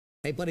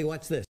Hey buddy,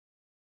 watch this.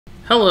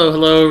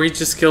 Hello,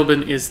 Regis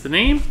Kilbin is the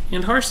name,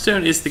 and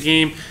Hearthstone is the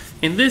game,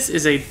 and this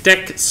is a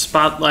deck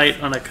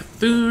spotlight on a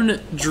Cthulhu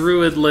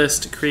Druid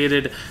list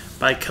created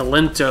by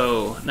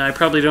Kolento. Now, I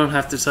probably don't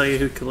have to tell you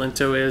who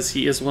Kolento is.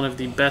 He is one of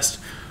the best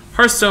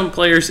Hearthstone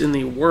players in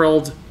the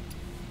world,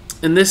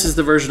 and this is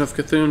the version of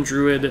Cthulhu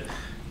Druid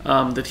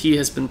that he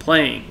has been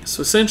playing.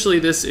 So essentially,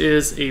 this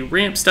is a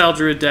ramp-style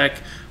Druid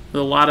deck with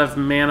a lot of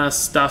mana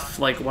stuff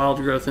like Wild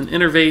Growth and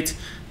Innervate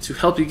to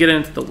help you get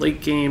into the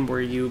late game where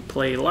you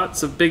play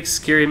lots of big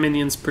scary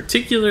minions,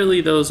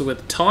 particularly those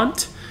with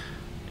Taunt,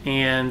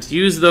 and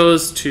use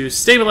those to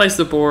stabilize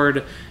the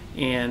board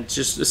and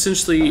just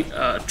essentially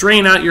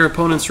drain out your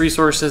opponent's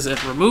resources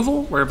at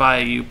removal, whereby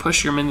you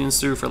push your minions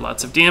through for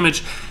lots of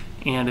damage.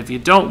 And if you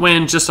don't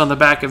win just on the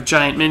back of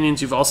giant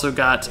minions, you've also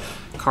got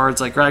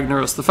cards like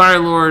Ragnaros the Fire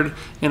Lord,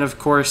 and of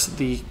course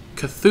the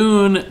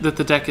Cthulhu that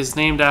the deck is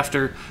named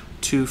after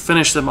to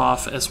finish them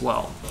off as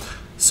well.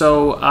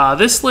 So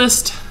this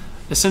list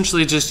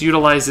essentially just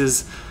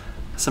utilizes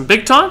some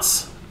big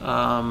taunts,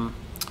 a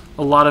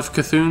lot of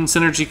Cthulhu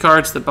synergy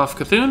cards that buff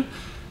Cthulhu,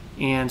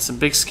 and some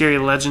big scary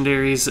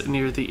legendaries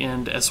near the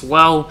end as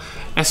well.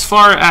 As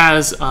far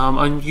as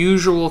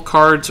unusual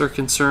cards are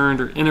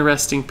concerned, or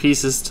interesting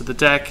pieces to the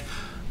deck,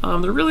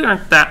 there really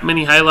aren't that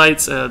many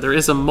highlights. There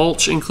is a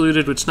mulch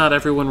included, which not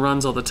everyone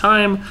runs all the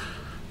time.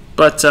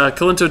 But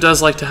Kolento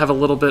does like to have a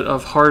little bit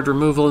of hard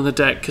removal in the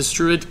deck, because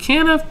Druid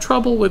can have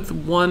trouble with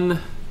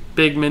one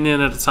big minion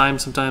at a time,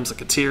 sometimes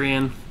like a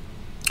Tyrion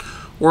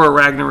or a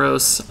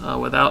Ragnaros,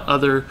 without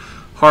other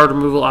hard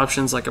removal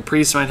options like a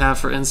Priest might have,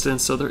 for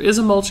instance. So there is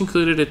a mulch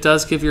included. It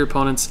does give your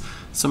opponents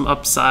some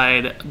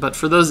upside, but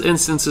for those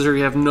instances where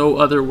you have no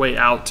other way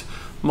out,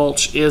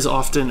 mulch is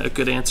often a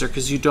good answer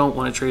because you don't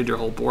want to trade your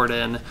whole board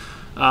in.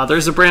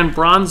 There's a brand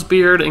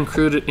Bronzebeard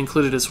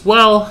included as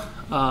well.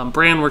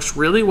 Bran works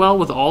really well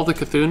with all the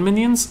Cthulhu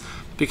minions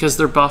because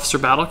their buffs are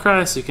battle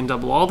cry, so you can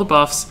double all the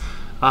buffs.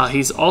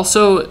 He's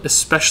also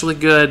especially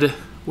good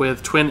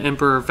with Twin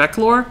Emperor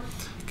Veclor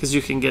because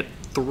you can get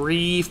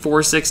 3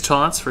 4/6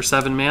 taunts for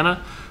 7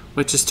 mana,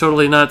 which is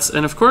totally nuts.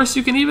 And of course,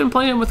 you can even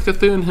play him with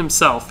Cthulhu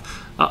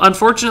himself.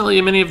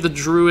 Unfortunately, many of the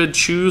Druid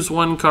Choose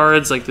One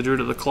cards, like the Druid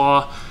of the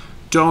Claw,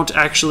 don't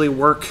actually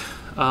work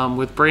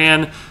with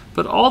Bran,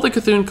 but all the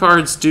Cthulhu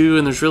cards do,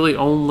 and there's really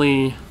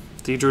only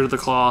the Druid of the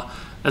Claw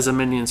as a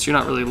minion, so you're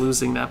not really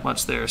losing that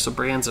much there. So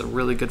Bran's a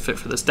really good fit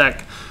for this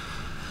deck.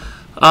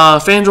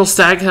 Fandral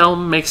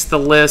Staghelm makes the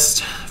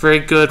list. Very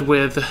good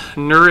with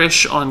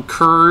Nourish on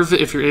Curve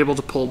if you're able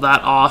to pull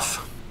that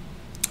off.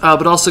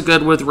 But also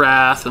good with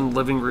Wrath and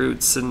Living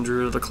Roots and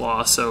Druid of the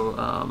Claw,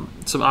 so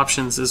some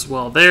options as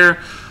well there.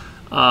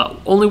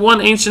 Only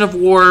one Ancient of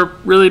War,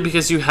 really,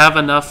 because you have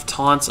enough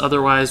taunts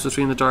otherwise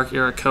between the Dark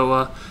Era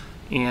Koa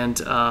and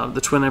the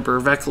Twin Emperor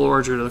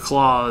Veclor, Druid of the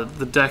Claw.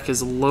 The deck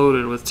is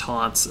loaded with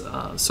taunts,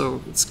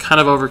 so it's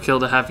kind of overkill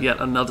to have yet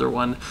another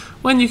one,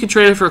 when you can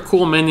trade it for a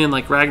cool minion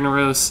like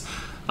Ragnaros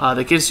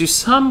that gives you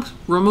some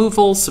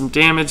removal, some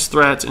damage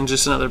threat, and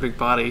just another big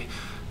body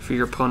for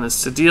your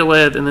opponents to deal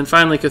with. And then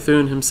finally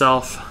Cthulhu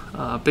himself,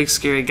 big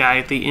scary guy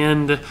at the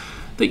end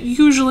that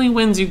usually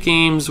wins you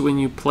games when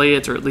you play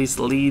it, or at least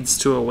leads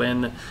to a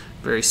win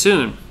very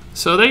soon.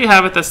 So there you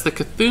have it. That's the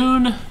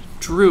Cthulhu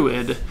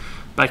Druid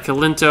by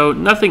Kolento.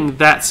 Nothing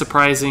that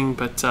surprising,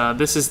 but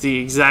this is the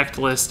exact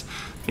list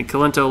that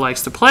Kolento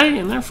likes to play,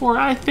 and therefore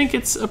I think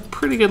it's a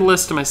pretty good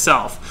list to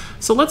myself.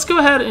 So let's go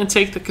ahead and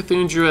take the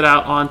Cthulhu Druid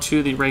out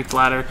onto the ranked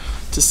ladder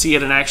to see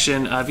it in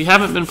action. If you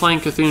haven't been playing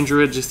Cthulhu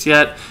Druid just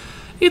yet,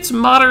 it's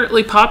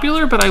moderately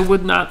popular, but I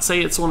would not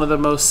say it's one of the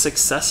most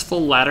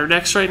successful ladder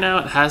decks right now.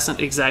 It hasn't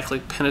exactly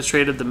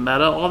penetrated the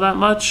meta all that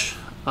much.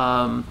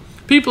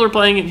 People are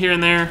playing it here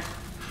and there,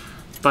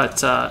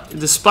 but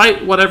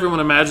despite what everyone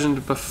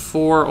imagined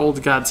before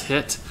Old Gods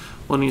hit,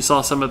 when you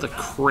saw some of the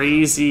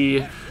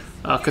crazy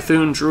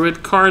Cthulhu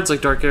Druid cards like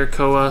Dark Air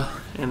Koa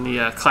and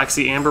the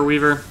Klaxi Amber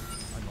Weaver,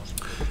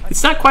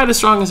 it's not quite as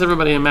strong as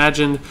everybody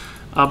imagined,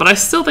 but I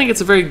still think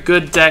it's a very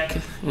good deck,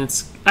 and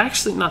it's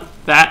actually not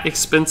that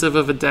expensive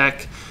of a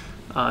deck.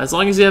 As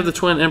long as you have the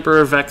Twin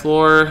Emperor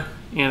Veclor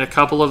and a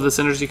couple of the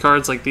synergy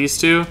cards like these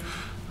two,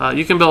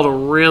 you can build a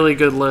really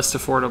good list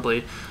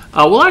affordably.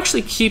 We'll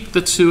actually keep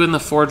the 2 and the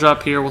 4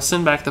 drop here. We'll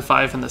send back the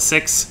 5 and the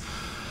 6.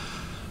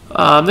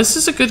 This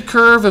is a good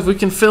curve. If we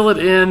can fill it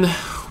in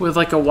with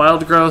like a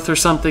Wild Growth or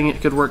something,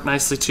 it could work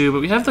nicely too. But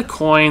we have the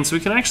coins, so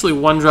we can actually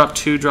 1 drop,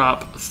 2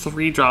 drop,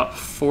 3 drop,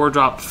 4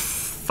 drop,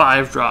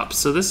 5 drop.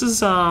 So this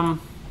is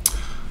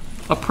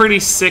a pretty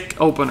sick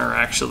opener,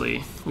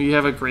 actually. We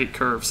have a great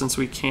curve since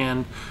we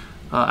can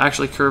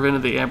actually curve into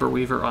the Amber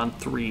Weaver on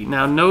 3.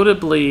 Now,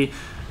 notably,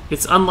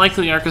 it's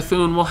unlikely our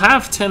Cthulhu will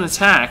have 10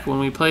 attack when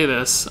we play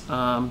this,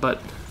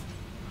 but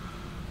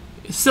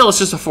still it's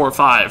just a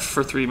 4/5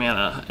 for 3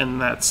 mana,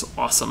 and that's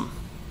awesome.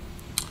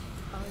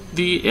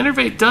 The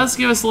Innervate does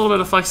give us a little bit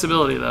of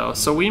flexibility, though,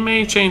 so we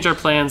may change our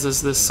plans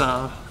as this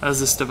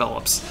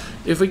develops.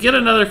 If we get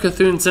another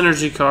Cthulhu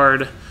Synergy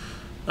card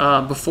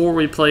before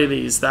we play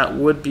these, that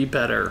would be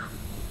better.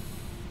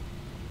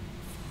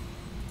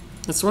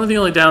 It's one of the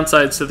only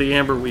downsides to the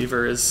Amber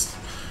Weaver is,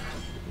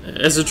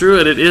 as a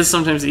druid, it is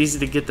sometimes easy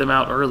to get them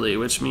out early,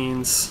 which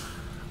means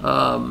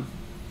that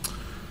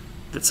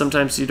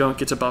sometimes you don't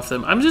get to buff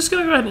them. I'm just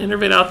going to go ahead and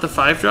innervate out the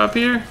 5-drop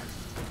here.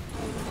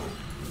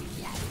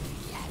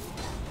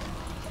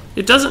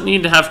 It doesn't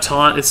need to have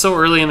taunt. It's so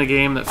early in the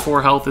game that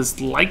 4 health is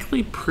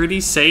likely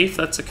pretty safe.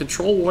 That's a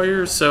control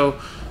warrior, so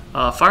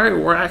Fiery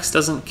War Axe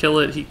doesn't kill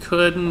it. He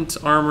couldn't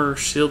armor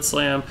shield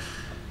slam.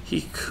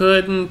 He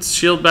couldn't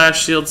shield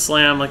bash, shield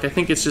slam. Like, I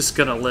think it's just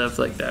gonna live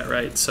like that,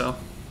 right? So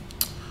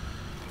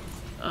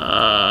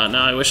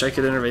now I wish I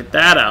could innervate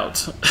that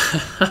out.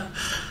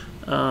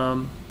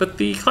 But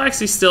the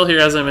Klaxi still here,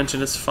 as I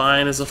mentioned, is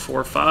fine as a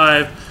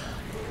 4/5.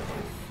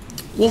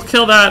 We'll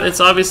kill that. It's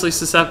obviously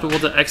susceptible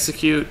to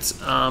execute,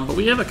 but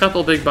we have a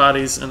couple big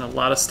bodies and a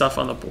lot of stuff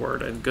on the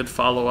board and good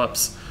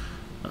follow-ups.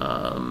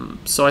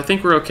 So I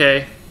think we're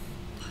okay.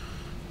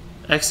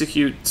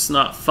 Execute's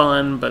not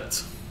fun,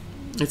 but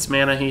it's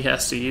mana he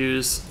has to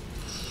use.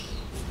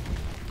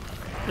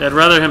 I'd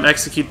rather him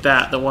execute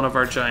that than one of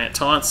our giant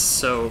taunts,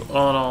 so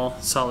all in all,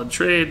 solid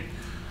trade.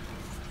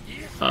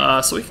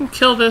 So we can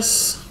kill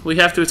this. We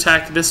have to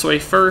attack this way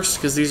first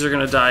because these are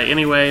going to die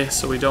anyway,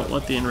 so we don't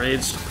want the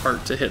enraged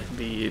part to hit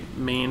the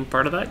main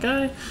part of that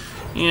guy.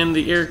 And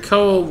the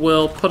Irakoa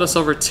will put us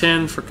over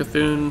 10 for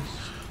Cthulhu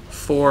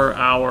for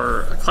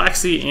our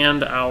Klaxi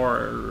and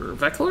our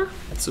Vekler.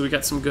 So we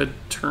got some good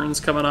turns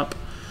coming up.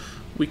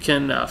 We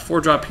can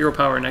 4-drop Hero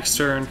Power next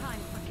turn.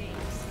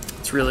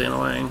 It's really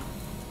annoying.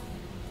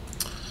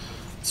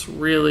 It's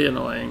really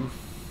annoying.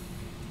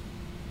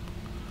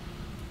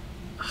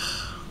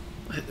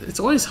 It's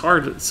always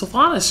hard.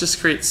 Sylvanas just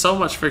creates so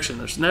much friction.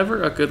 There's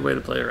never a good way to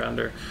play around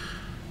her.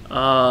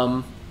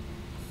 I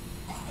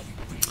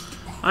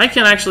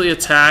can actually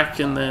attack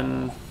and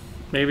then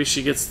maybe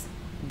she gets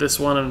this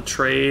one and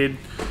trade.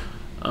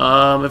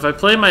 If I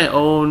play my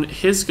own,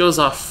 his goes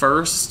off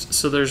first,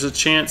 so there's a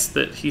chance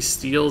that he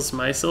steals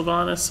my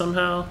Sylvanas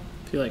somehow.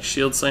 If he like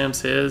shield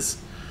slams his.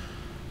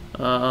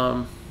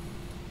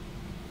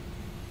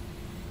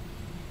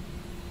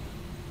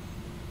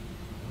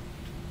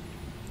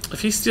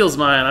 If he steals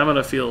mine, I'm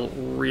gonna feel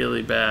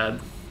really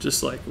bad.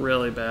 Just like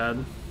really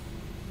bad.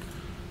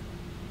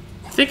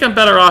 I think I'm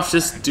better off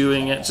just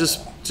doing it,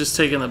 just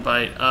taking the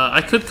bite.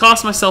 I could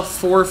cost myself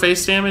 4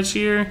 face damage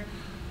here.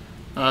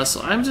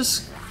 So I'm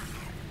just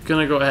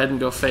gonna go ahead and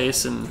go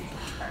face, and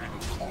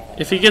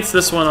if he gets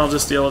this one, I'll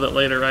just deal with it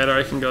later, right? Or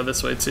I can go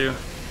this way too.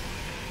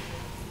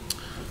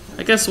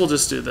 I guess we'll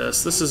just do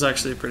this. This is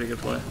actually a pretty good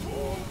play.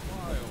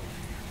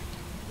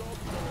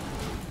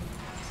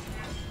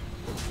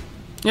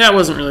 Yeah, it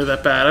wasn't really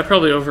that bad. I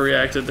probably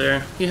overreacted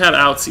there. He had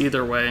outs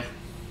either way.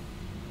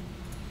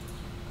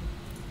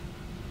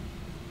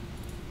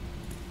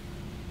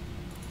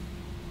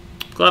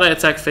 Glad I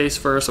attacked face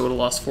first. I would have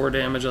lost 4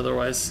 damage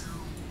otherwise.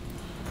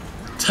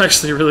 It's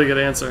actually a really good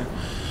answer.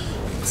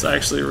 It's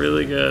actually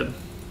really good.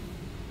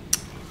 I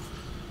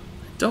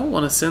don't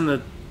want to send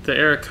the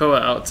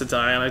Irakoa out to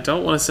die, and I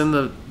don't want to send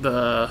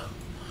the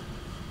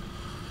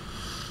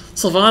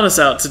Sylvanas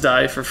out to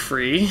die for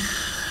free.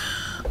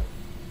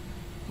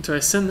 Do I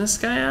send this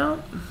guy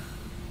out?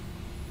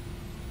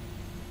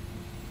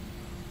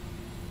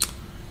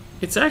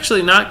 It's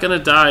actually not going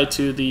to die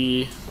to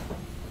the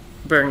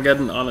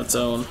Barongeddon on its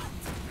own.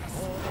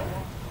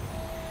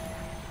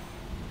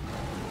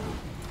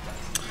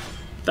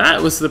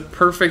 That was the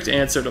perfect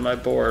answer to my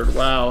board.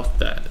 Wow.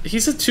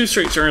 He's had 2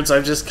 straight turns.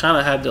 I've just kind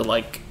of had to,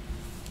 like,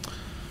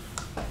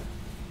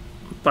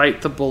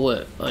 bite the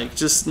bullet. Like,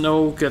 just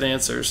no good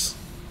answers.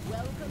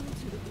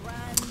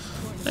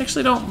 I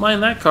actually don't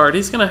mind that card.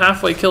 He's going to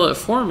halfway kill it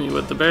for me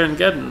with the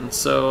Barongeddon,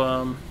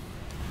 so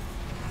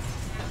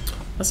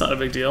that's not a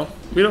big deal.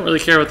 We don't really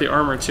care about the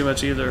armor too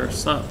much either.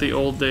 It's not the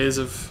old days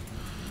of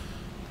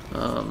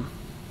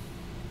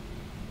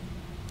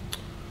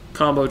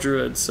combo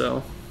druid,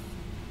 so.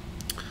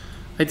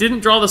 I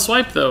didn't draw the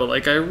swipe though.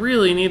 Like, I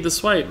really need the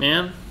swipe,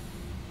 man.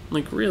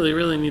 Like, really,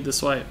 really need the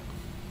swipe.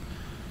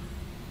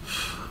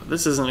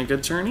 This isn't a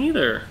good turn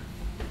either.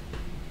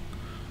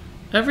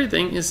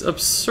 Everything is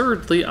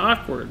absurdly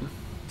awkward.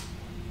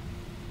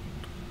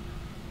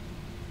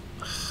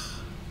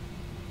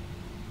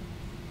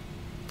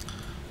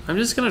 I'm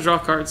just gonna draw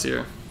cards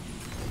here.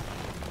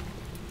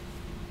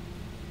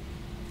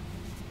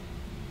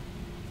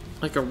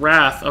 Like a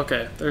Wrath.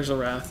 Okay, there's a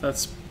Wrath.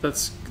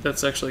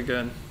 That's actually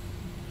good.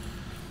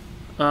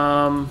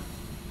 I'm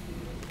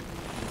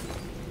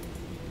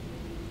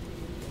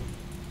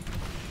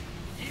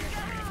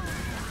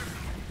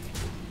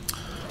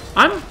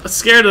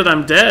scared that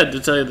I'm dead, to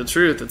tell you the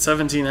truth, at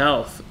 17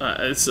 health.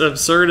 It's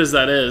absurd as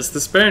that is.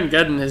 This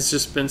Barongeddon has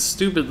just been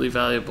stupidly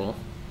valuable.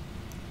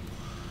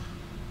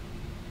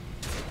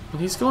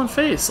 And he's going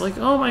face. Like,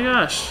 oh my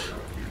gosh.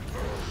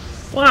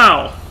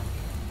 Wow.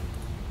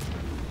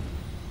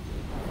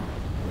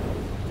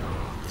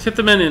 Hit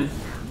the minion.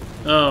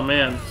 Oh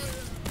man.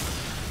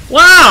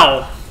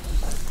 Wow!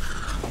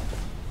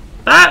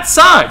 That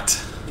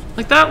sucked!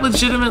 Like, that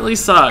legitimately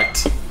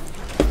sucked.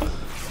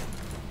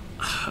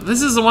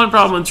 This is the one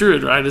problem with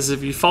Druid, right? Is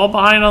if you fall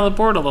behind on the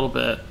board a little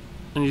bit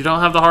and you don't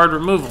have the hard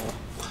removal,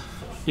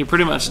 you're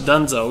pretty much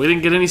donezo. We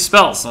didn't get any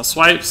spells, no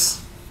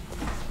swipes.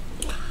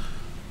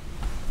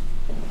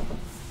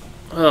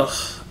 Ugh,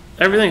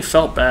 everything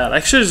felt bad.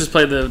 I should have just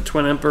played the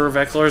Twin Emperor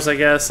Veclors, I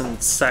guess,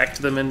 and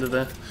sacked them into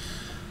the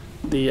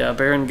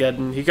Baron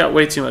Geddon. He got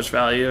way too much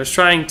value. I was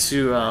trying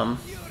to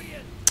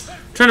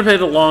play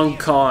the long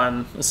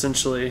con,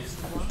 essentially,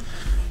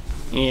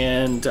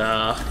 and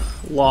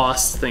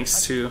lost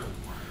thanks to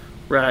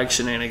rag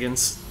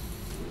shenanigans.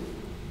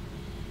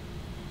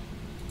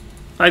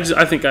 I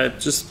think I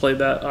just played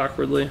that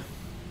awkwardly.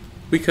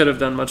 We could have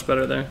done much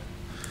better there.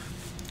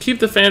 Keep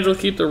the Fandral,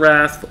 keep the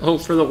Wrath,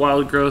 hope for the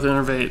Wild Growth,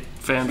 Innervate,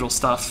 Fandral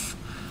stuff.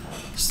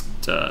 Just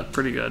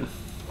pretty good.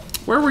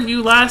 Where were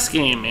you last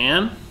game,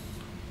 man?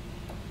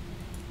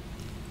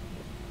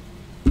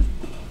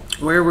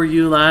 Where were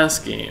you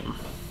last game?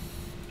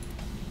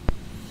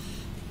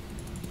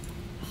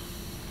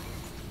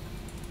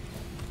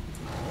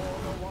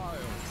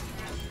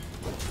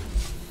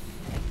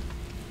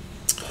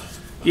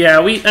 Yeah,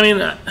 I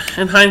mean,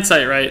 in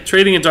hindsight, right,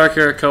 trading a Dark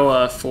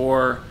Arakoa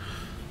for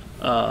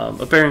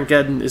a Baron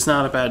Geddon is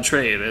not a bad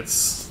trade.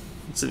 It's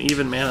an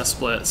even mana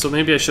split, so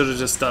maybe I should have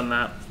just done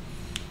that.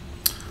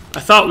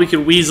 I thought we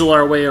could weasel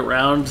our way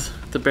around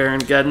the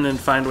Baron Geddon and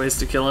find ways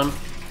to kill him,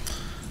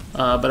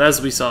 but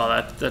as we saw,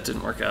 that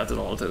didn't work out at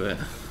all, did it?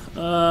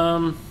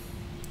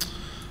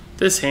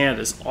 This hand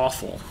is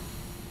awful.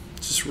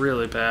 It's just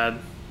really bad.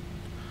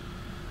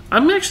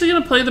 I'm actually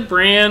going to play the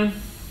Bran.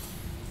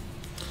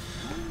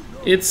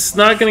 It's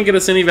not going to get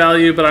us any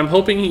value, but I'm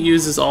hoping he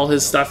uses all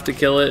his stuff to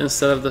kill it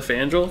instead of the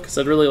Fandral, because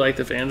I'd really like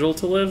the Fandral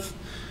to live,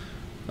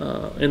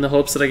 in the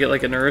hopes that I get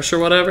like a Nourish or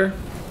whatever.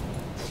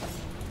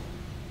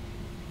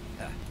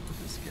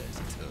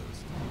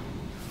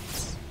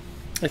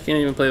 I can't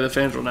even play the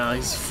Fandral now.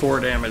 He's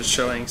 4 damage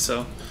showing,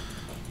 so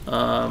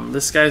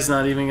this guy's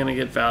not even going to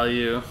get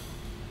value.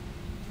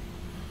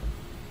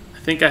 I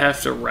think I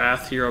have to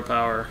Wrath Hero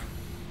Power.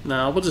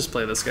 No, we'll just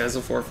play this guy as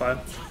a 4/5.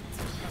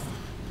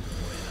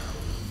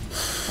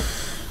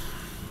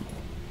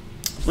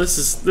 This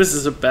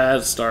is a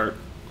bad start.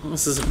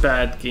 This is a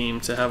bad game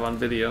to have on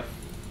video.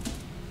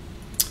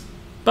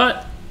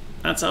 But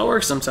that's how it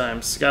works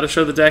sometimes. Got to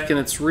show the deck in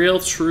its real,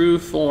 true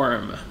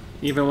form,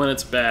 even when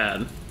it's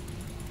bad.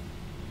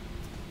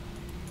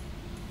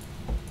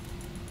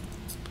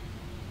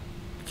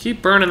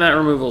 Keep burning that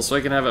removal so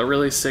I can have a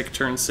really sick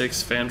turn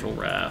 6 Fandral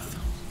Wrath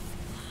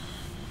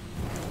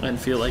and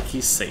feel like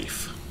he's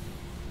safe.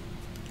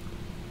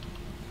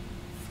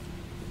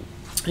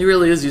 He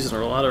really is using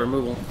a lot of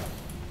removal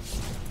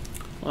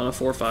on a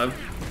 4/5.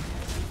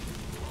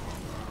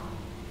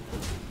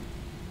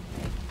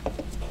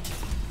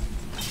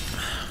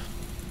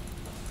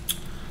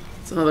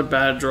 It's another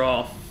bad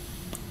draw.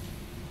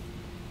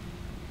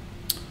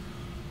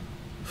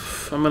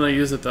 I'm gonna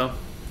use it though.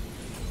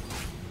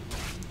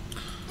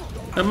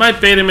 I might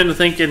bait him into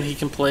thinking he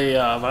can play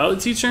Violet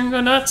Teacher and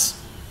go nuts.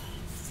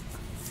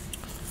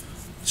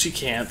 She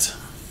can't.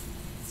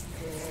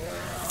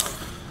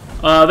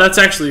 That's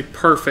actually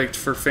perfect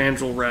for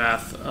Fandral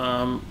Wrath.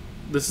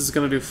 This is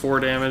going to do 4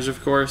 damage,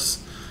 of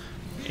course,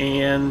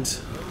 and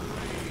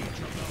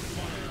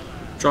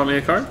draw me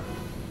a card.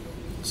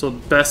 So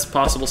best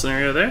possible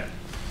scenario there.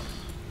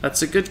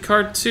 That's a good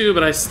card too,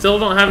 but I still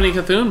don't have any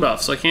Cthulhu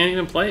buff, so I can't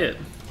even play it.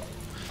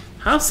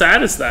 How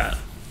sad is that?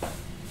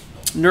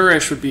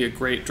 Nourish would be a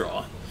great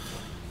draw.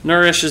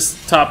 Nourish is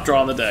top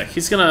draw on the deck.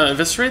 He's going to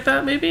eviscerate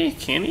that, maybe?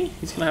 Can he?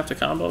 He's going to have to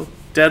combo.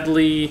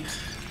 Deadly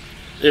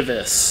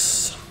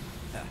Evis.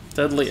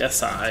 Deadly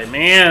SI.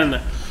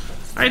 Man,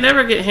 I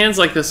never get hands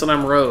like this when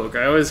I'm rogue.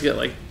 I always get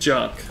like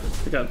junk.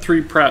 I got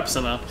 3 preps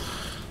and a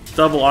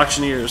double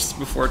auctioneers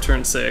before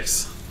turn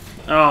 6.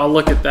 Oh,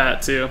 look at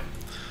that too.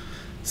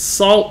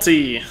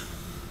 Salty.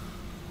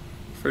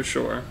 For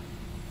sure.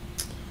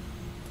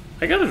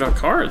 I gotta draw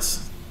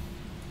cards.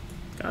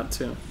 Got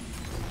to.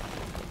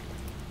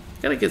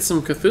 Gotta get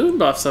some Cthulhu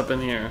buffs up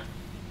in here.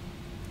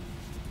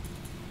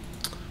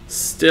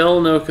 Still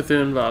no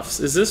Cthulhu buffs.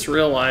 Is this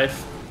real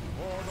life?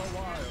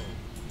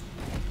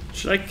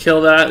 Should I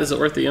kill that? Is it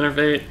worth the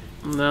Innervate?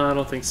 No, I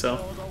don't think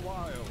so.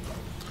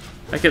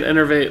 I could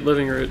Innervate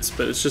Living Roots,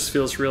 but it just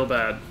feels real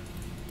bad.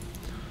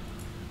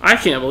 I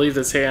can't believe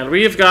this hand.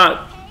 We have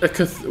got a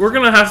we're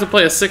gonna have to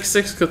play a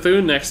 6/6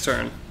 Cthulhu next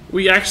turn.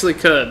 We actually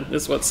could,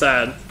 is what's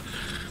sad.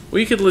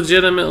 We could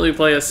legitimately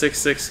play a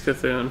 6/6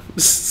 Cthulhu.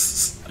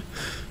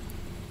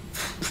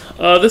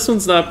 This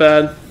one's not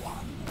bad.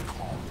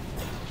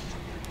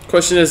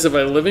 Question is if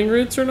I Living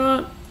Roots or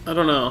not? I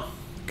don't know.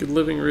 Could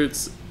Living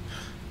Roots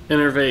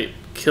Innervate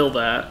kill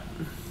that?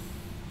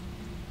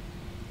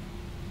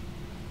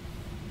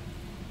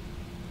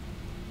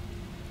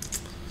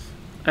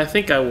 I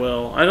think I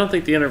will. I don't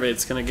think the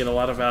Innervate's going to get a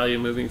lot of value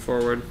moving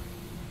forward.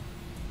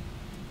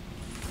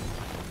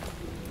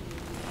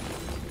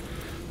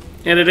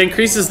 And it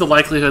increases the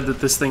likelihood that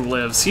this thing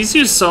lives. He's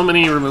used so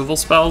many removal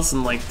spells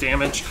and like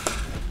damage.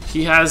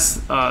 He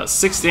has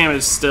 6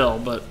 damage still,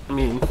 but I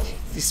mean,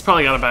 he's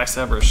probably got a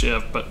backstabber or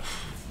shiv, but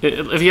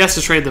If he has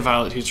to trade the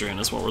Violet Teacher in,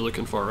 is what we're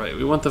looking for, right?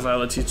 We want the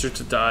Violet Teacher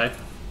to die.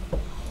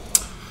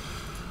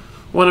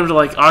 Want him to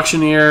like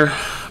Auctioneer,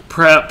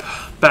 Prep,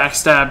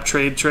 Backstab,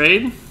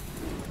 Trade.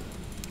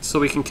 So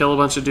we can kill a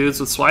bunch of dudes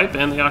with Swipe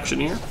and the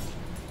Auctioneer.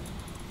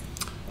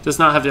 Does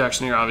not have the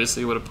Auctioneer,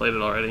 obviously. Would have played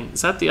it already.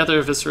 Is that the other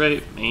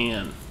Eviscerate?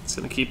 Man, it's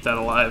going to keep that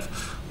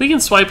alive. We can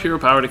swipe Hero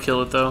Power to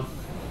kill it, though.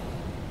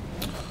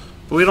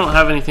 But we don't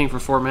have anything for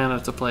 4 mana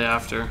to play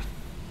after.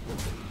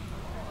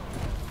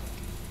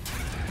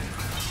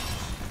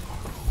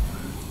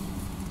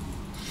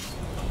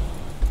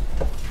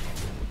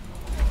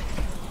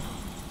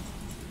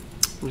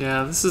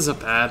 Yeah, this is a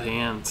bad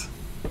hand.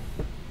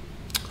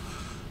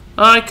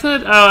 I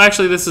could... Oh,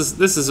 actually, this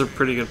is a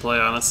pretty good play,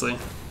 honestly.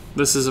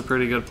 This is a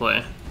pretty good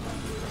play.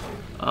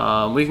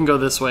 We can go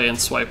this way and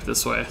swipe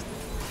this way.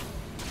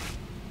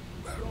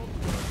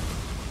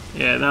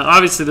 Yeah, now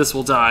obviously this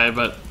will die,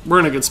 but we're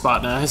in a good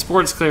spot now. His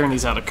board's clear and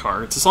he's out of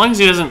cards. As long as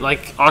he doesn't,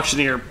 like,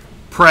 Auctioneer,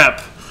 Prep,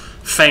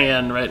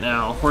 Fan right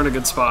now, we're in a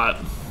good spot.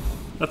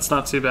 That's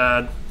not too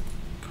bad.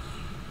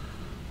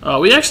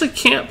 We actually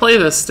can't play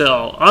this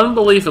still.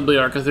 Unbelievably,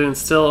 our Cthulhu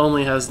still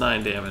only has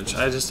 9 damage.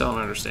 I just don't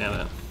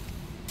understand it.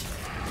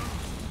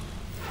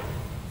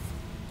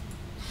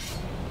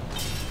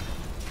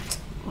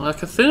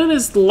 Cthulhu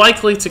is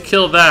likely to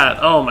kill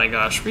that. Oh my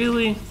gosh,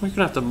 really? We're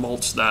gonna have to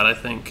mulch that, I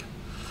think.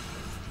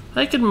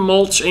 I could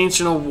mulch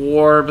Ancient of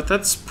War, but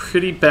that's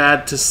pretty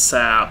bad to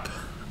sap.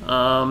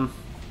 Could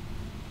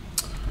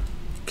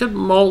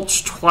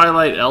mulch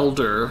Twilight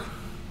Elder.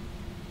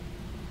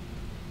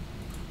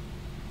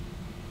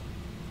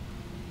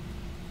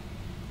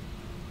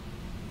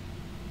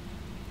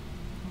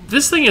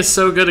 This thing is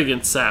so good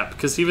against sap,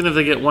 because even if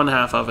they get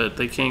 1/2 of it,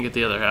 they can't get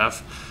the other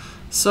half.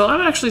 So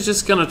I'm actually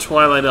just going to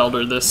Twilight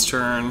Elder this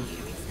turn.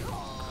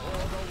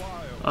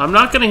 I'm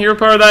not going to Hero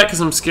Power that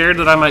because I'm scared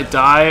that I might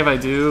die if I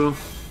do.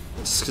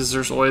 Just because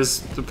there's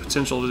always the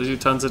potential to do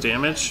tons of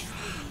damage.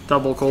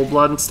 Double Cold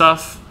Blood and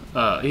stuff.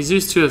 He's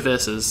used 2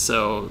 Abysses,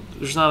 so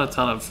there's not a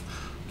ton of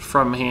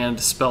from hand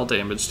spell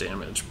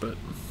damage, but...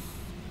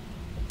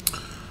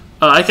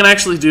 I can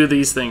actually do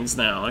these things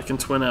now. I can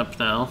twin up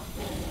now.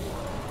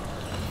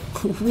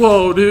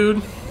 Whoa,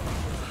 dude.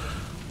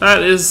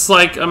 That is,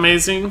 like,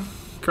 amazing.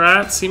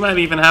 Kratz. He might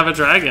even have a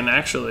dragon,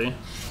 actually.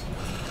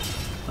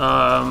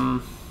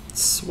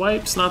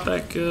 Swipe's not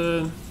that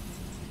good.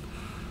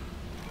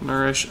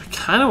 Nourish. I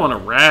kind of want to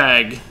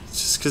Rag,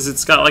 just because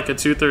it's got like a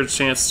 2/3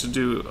 chance to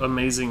do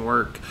amazing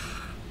work.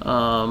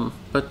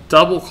 But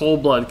double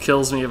Cold Blood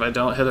kills me if I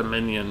don't hit a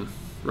minion,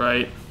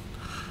 right?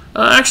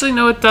 Actually,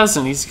 no, it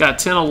doesn't. He's got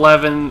 10,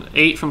 11,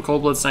 8 from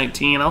Cold Blood's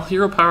 19. I'll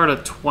Hero Power to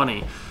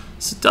 20.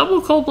 So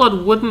double Cold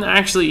Blood wouldn't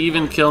actually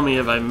even kill me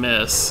if I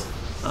miss.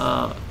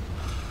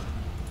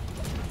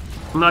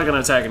 I'm not going to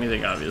attack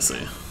anything,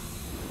 obviously.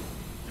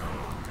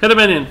 Hit a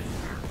minion.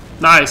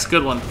 Nice,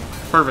 good one.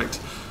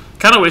 Perfect.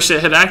 Kind of wish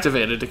it had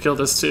activated to kill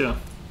this too.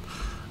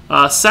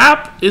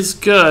 Sap is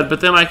good, but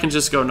then I can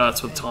just go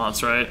nuts with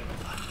taunts, right?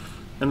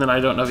 And then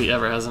I don't know if he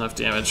ever has enough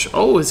damage.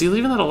 Oh, is he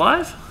leaving that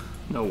alive?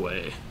 No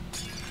way.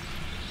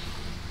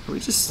 Are we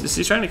just... Is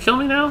he trying to kill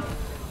me now?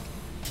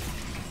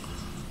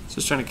 He's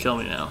just trying to kill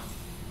me now.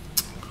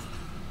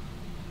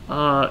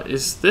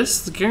 Is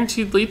this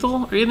guaranteed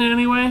lethal in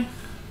any way?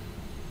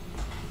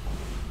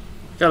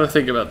 Gotta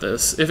think about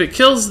this. If it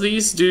kills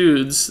these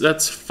dudes,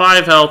 that's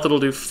 5 health. It'll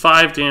do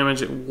 5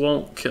 damage. It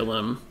won't kill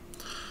him.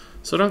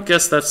 So I don't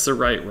guess that's the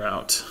right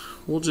route.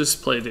 We'll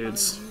just play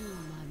dudes.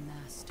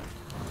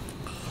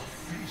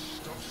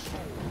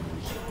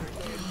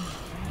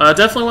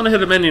 Definitely want to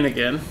hit a minion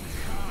again.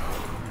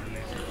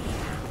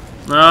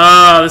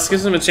 This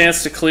gives him a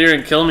chance to clear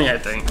and kill me, I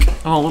think.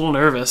 I'm a little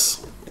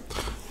nervous.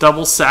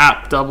 Double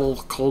sap, double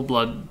cold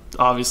blood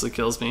obviously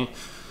kills me.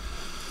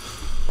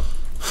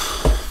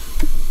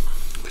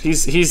 But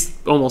he's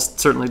almost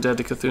certainly dead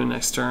to Cthulhu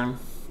next turn,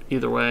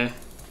 either way.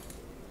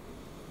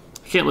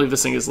 I can't believe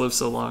this thing has lived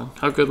so long.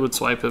 How good would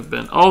Swipe have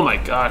been? Oh my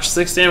gosh,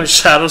 6 damage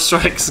Shadow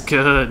Strike's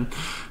good.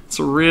 It's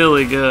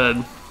really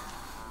good.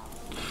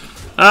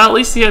 At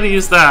least he had to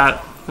use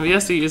that. If he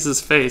has to use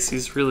his face,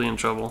 he's really in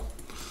trouble.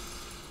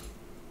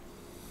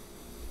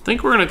 I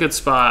think we're in a good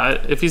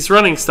spot. If he's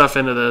running stuff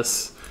into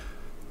this,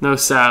 no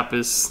sap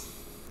is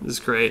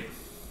great.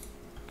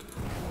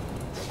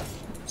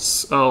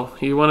 Oh,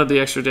 he wanted the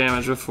extra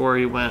damage before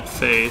he went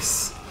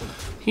face.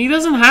 He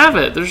doesn't have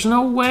it. There's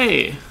no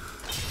way.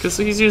 Because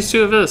he's used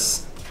 2 of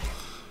this.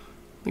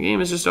 The game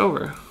is just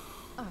over.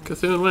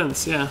 Cthulhu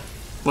wins, yeah.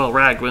 Well,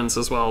 Rag wins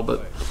as well,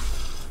 but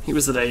he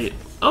was at 8.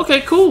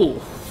 Okay,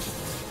 cool.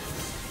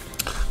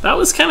 That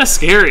was kind of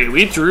scary.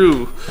 We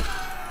drew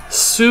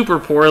super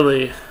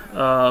poorly.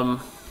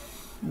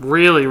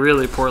 Really,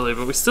 really poorly,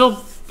 but we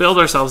still bailed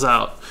ourselves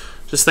out.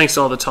 Just thanks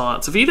to all the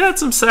taunts. If he'd had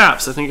some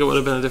saps, I think it would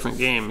have been a different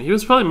game. He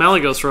was probably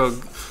Malygos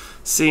Rogue,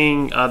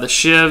 seeing the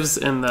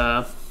Shivs and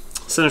the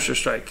Sinister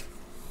Strike.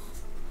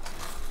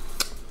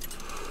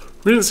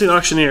 We didn't see an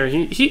Auctioneer.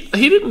 He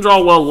didn't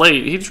draw well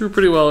late. He drew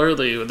pretty well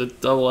early with the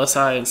double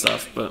SI and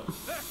stuff, but...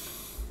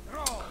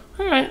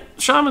 Alright,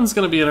 Shaman's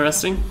going to be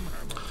interesting.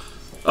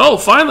 Oh,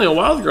 finally a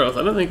wild growth. I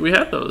didn't think we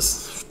had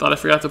those. Thought I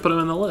forgot to put them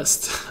in the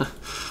list.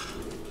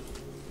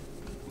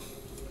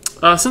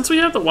 Since we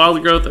have the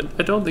wild growth,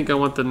 I don't think I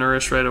want the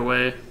nourish right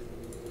away.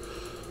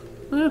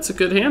 That's a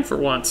good hand for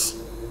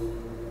once.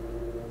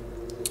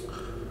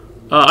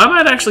 I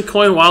might actually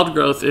coin wild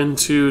growth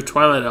into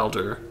Twilight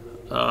Elder.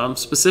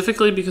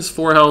 Specifically because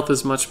 4 health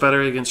is much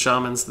better against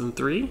shamans than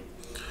 3.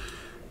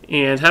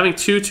 And having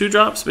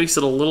 2/2-drops makes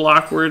it a little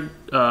awkward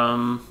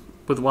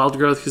with wild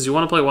growth, because you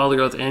want to play wild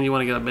growth and you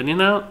want to get a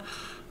minion out.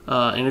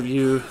 And if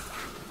you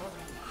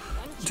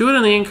do it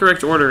in the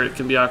incorrect order, it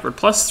can be awkward.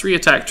 Plus 3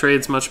 attack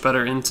trades much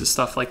better into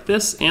stuff like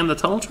this and the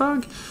Tunnel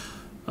Trog.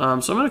 So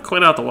I'm going to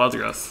coin out the wild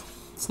growth.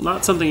 It's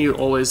not something you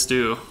always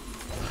do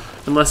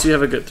unless you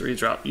have a good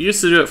 3-drop. You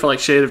used to do it for like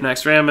Shade of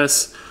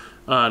Naxxramas.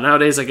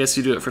 Nowadays, I guess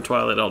you do it for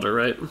Twilight Elder,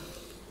 right?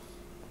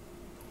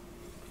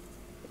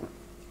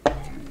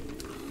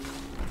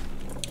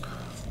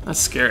 That's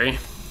scary.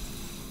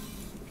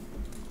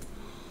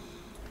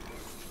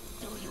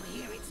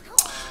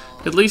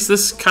 At least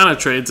this kind of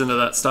trades into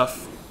that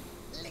stuff.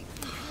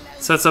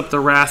 Sets up the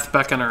Wrath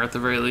Beckoner at the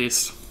very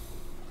least.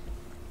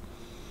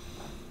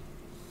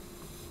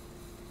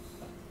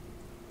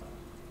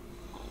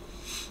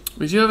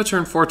 We do have a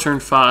turn 4, turn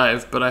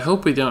 5, but I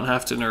hope we don't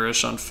have to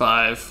nourish on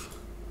 5.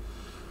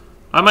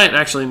 I might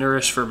actually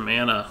nourish for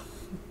mana,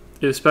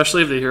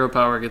 especially if the hero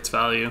power gets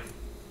value.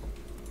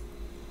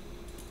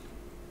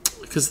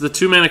 Because the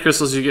 2 mana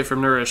crystals you get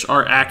from nourish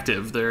are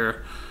active.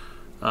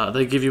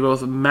 They give you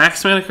both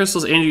max mana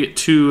crystals and you get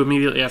 2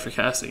 immediately after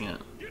casting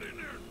it.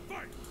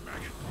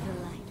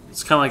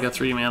 It's kind of like a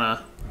 3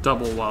 mana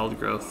double wild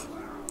growth.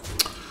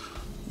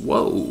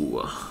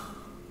 Whoa.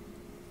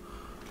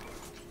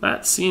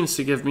 That seems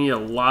to give me a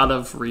lot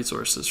of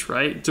resources,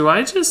 right? Do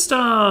I just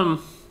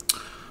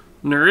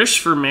nourish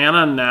for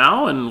mana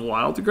now and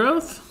wild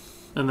growth?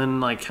 And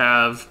then like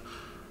have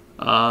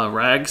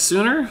rag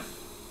sooner?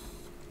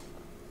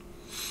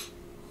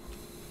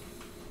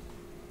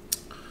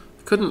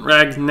 Couldn't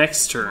rag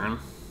next turn.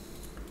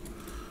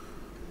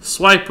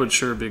 Swipe would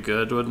sure be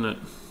good, wouldn't it?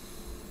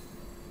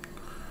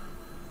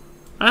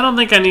 I don't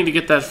think I need to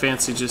get that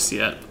fancy just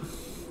yet.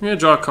 I'm gonna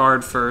draw a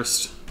card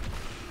first.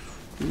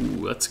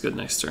 Ooh, that's good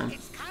next turn.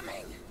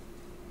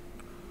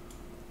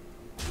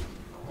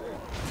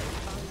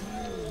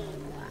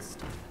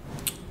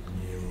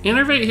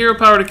 Innervate hero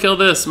power to kill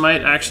this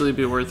might actually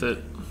be worth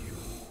it.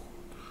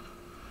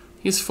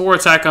 He's 4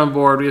 attack on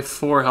board, we have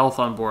 4 health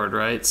on board,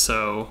 right?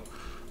 So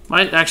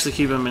might actually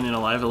keep him minion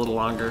alive a little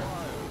longer.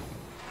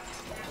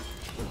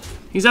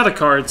 He's out of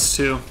cards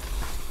too.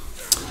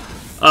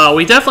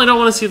 We definitely don't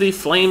want to see the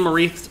Flame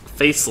Wreathed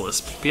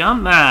Faceless.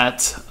 Beyond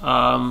that,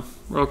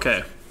 we're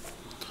okay.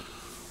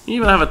 You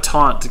even have a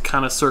taunt to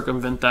kind of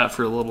circumvent that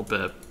for a little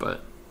bit,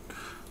 but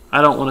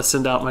I don't want to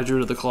send out my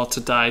Druid of the Claw to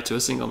die to a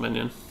single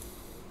minion.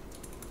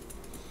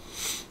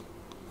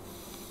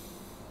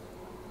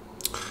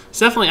 He's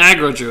definitely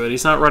aggro Druid.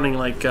 He's not running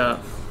like...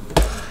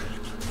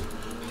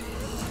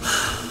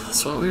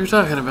 That's what we were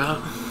talking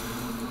about.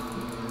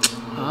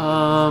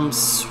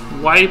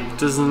 Swipe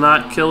does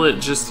not kill it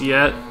just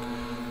yet.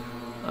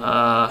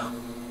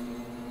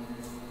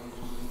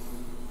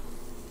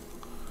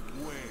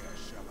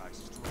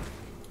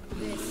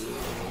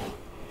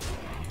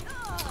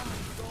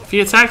 If he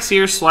attacks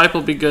here, Swipe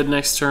will be good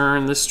next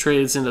turn. This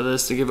trades into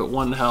this to give it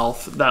 1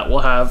 health. That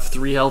will have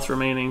 3 health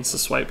remaining, so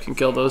Swipe can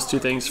kill those 2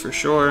 things for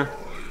sure.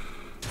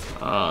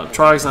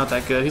 Trog's not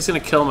that good. He's gonna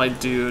kill my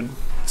dude.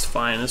 It's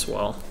fine as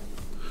well.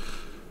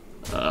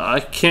 I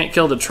can't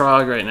kill the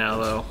Trog right now,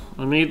 though.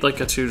 I need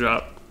like a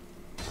 2-drop.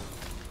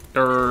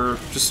 Or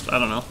just, I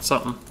don't know,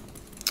 something.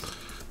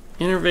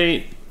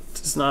 Innervate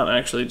does not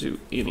actually do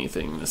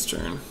anything this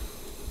turn.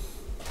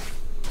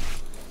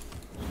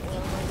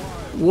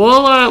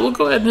 We'll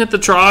go ahead and hit the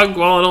Trog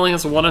while it only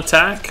has 1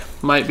 attack.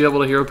 Might be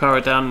able to hero power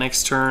it down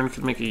next turn.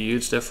 Could make a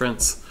huge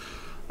difference.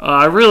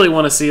 I really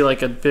want to see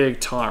like a big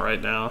taunt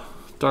right now.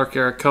 Dark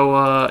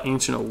Arakoa,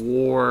 Ancient of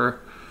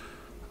War,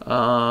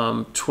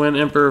 Twin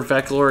Emperor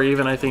Veclor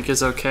even I think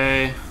is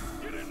okay.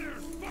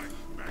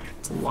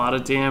 It's a lot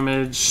of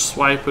damage.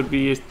 Swipe would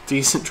be a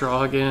decent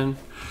draw again.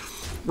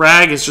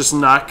 Rag is just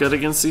not good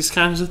against these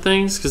kinds of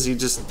things because he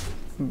just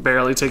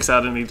barely takes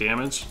out any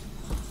damage.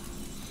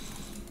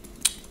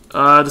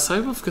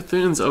 Disciple of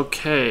Cthulhu's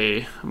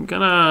okay. I'm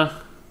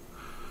gonna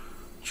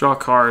draw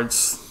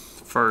cards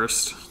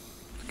first.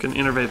 I can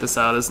innervate this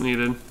out as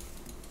needed.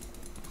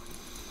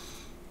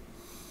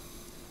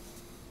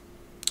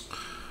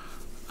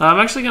 I'm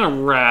actually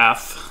gonna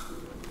Wrath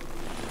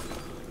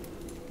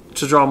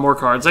to draw more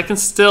cards. I can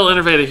still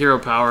innervate a hero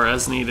power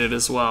as needed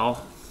as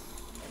well.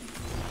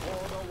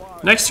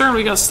 Next turn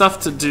we got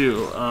stuff to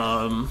do.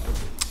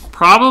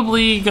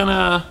 Probably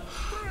gonna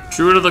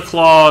Druid of the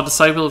Claw,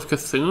 Disciple of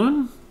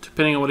Cthulhu,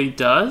 depending on what he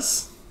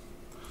does.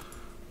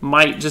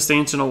 Might just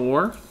Ancient of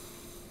War.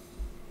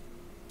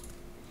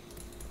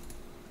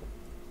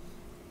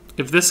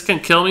 If this can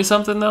kill me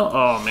something though,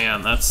 oh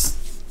man, that's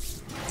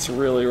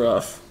really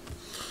rough.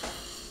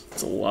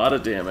 It's a lot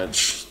of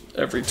damage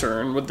every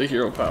turn with the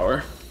hero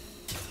power.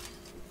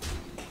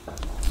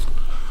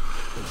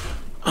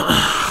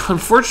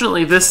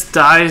 Unfortunately, this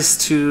dies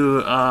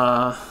to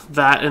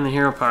that in the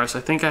hero power, so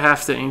I think I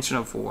have to Ancient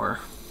of War.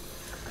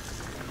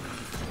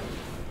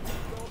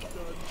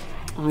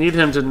 I need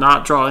him to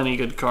not draw any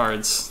good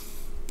cards,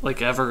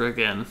 like ever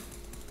again.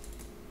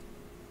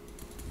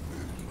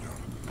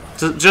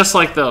 Just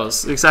like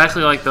those,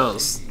 exactly like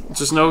those.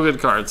 Just no good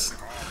cards.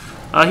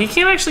 He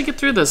can't actually get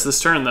through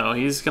this turn, though.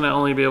 He's going to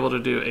only be able to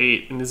do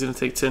 8, and he's going to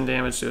take 10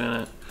 damage doing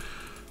it.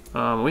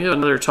 We have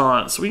another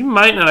taunt, so we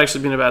might not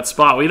actually be in a bad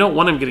spot. We don't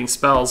want him getting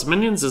spells.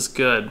 Minions is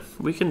good.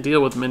 We can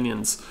deal with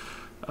minions.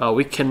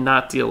 We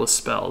cannot deal with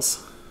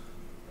spells.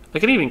 I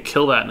can even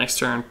kill that next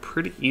turn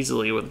pretty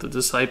easily with the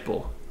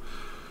Disciple.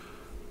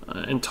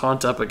 And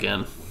taunt up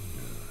again.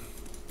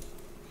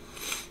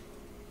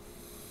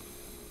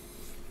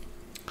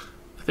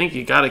 I think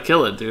you gotta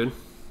kill it, dude.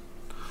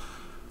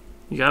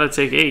 You gotta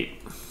take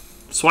 8.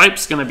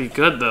 Swipe's gonna be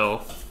good,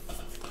 though.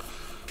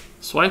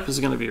 Swipe is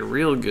gonna be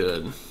real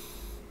good.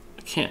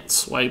 I can't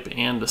swipe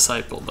and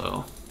Disciple,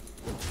 though.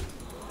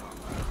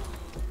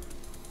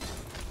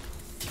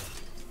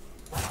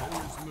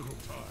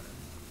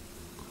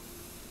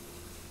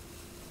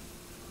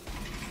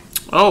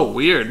 Oh,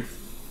 weird.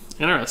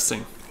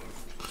 Interesting.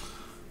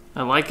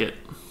 I like it.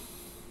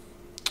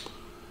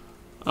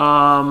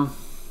 Can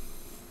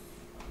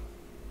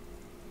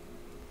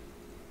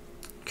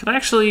I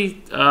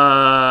actually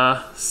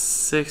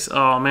 6?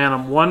 Oh man,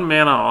 I'm 1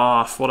 mana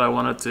off what I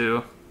want to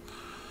do.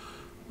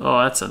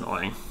 Oh, that's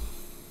annoying.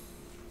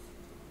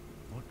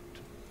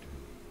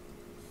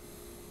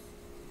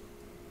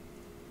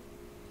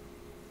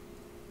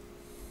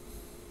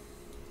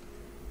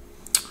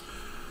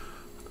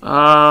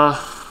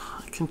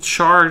 I can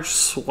charge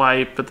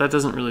swipe, but that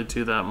doesn't really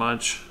do that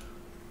much.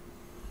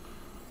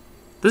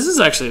 This is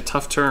actually a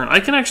tough turn. I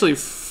can actually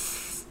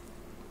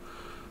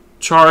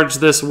charge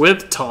this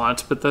with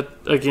taunt, but that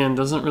again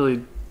doesn't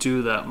really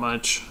do that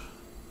much.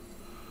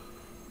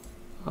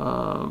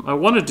 I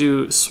want to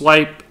do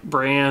swipe,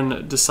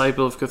 brand,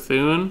 Disciple of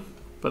Cthulhu,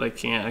 but I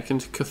can't. I can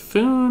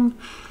Cthulhu,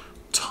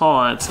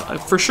 taunt. I'm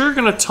for sure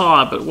gonna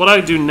taunt, but what I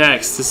do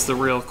next is the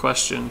real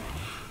question.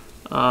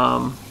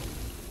 I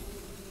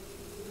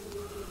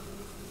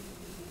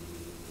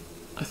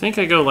think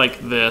I go like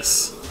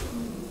this.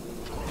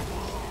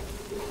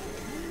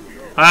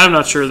 I'm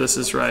not sure this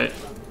is right,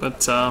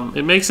 but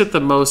it makes it the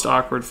most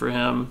awkward for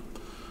him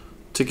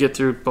to get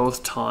through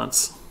both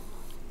taunts.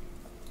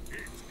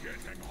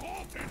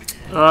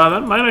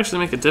 That might actually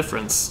make a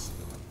difference.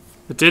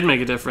 It did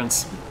make a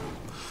difference.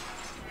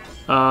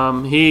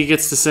 He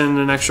gets to send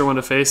an extra one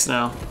to face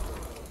now.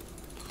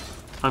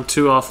 I'm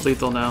 2 off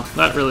lethal now.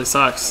 That really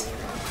sucks.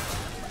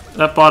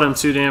 That bought him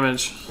 2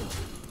 damage.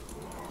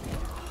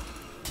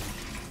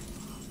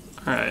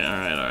 Alright.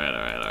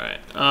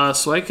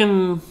 So I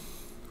can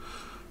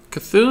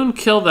Cthulhu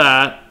kill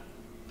that,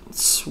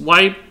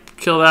 swipe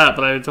kill that,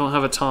 but I don't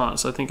have a taunt,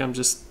 so I think I'm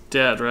just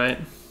dead, right?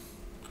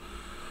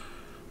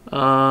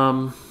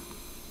 Can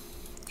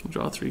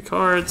draw 3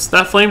 cards.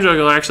 That Flame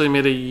Juggler actually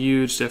made a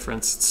huge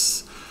difference.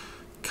 It's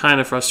kind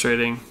of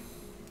frustrating.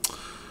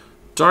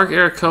 Dark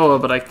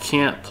Arakoa, but I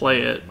can't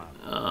play it,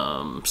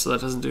 so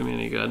that doesn't do me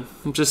any good.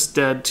 I'm just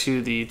dead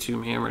to the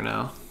Tomb Hammer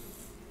now.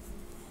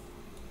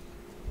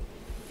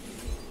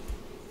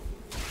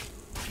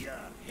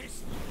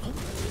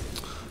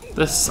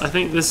 I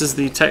think this is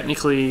the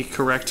technically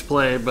correct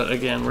play, but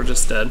again, we're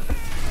just dead.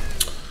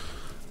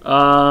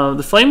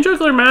 The Flame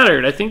Juggler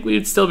mattered. I think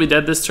we'd still be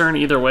dead this turn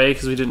either way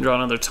because we didn't draw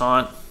another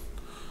taunt.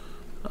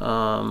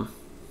 Well,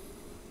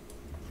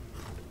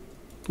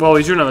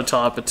 we drew another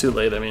taunt, but too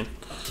late, I mean.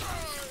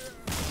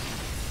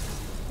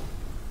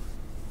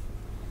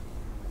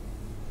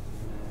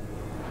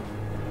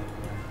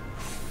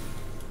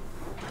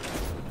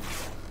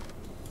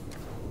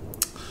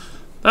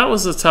 That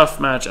was a tough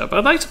matchup.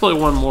 I'd like to play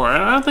one more.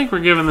 I don't think we're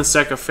giving this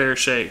deck a fair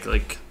shake.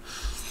 Like,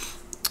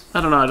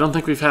 I don't know. I don't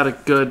think we've had a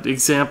good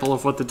example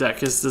of what the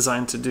deck is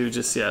designed to do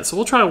just yet. So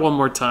we'll try one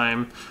more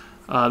time.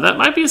 That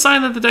might be a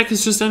sign that the deck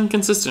is just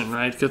inconsistent,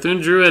 right?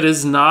 Cthulhu Druid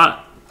is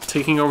not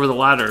taking over the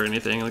ladder or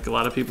anything, like a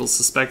lot of people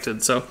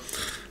suspected. So,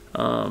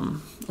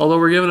 although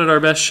we're giving it our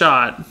best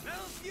shot,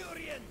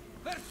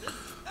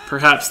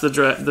 perhaps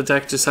the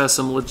deck just has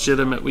some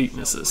legitimate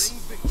weaknesses.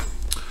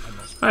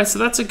 Alright, so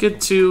that's a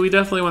good 2. We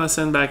definitely want to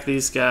send back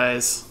these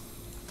guys.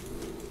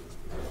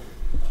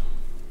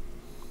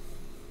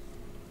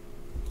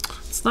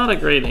 It's not a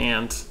great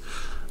hand.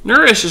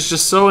 Nourish is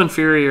just so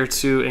inferior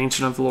to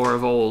Ancient of Lore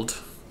of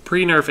old.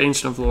 Pre-nerf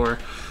Ancient of Lore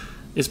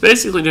is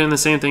basically doing the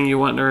same thing you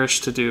want Nourish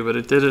to do, but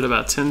it did it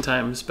about 10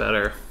 times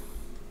better.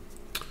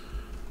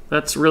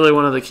 That's really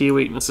one of the key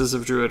weaknesses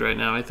of Druid right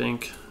now, I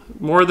think.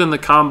 More than the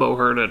combo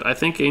hurt it, I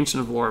think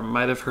Ancient of Lore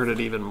might have hurt it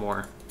even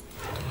more.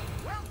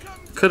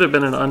 Could have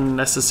been an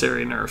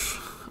unnecessary nerf.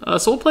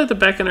 So we'll play the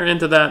Beckoner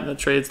into that, and that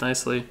trades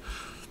nicely.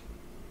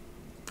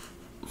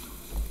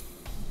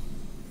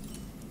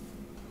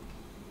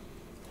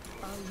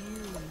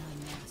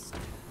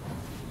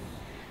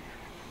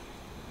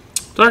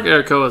 Dark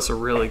Arakoa is a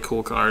really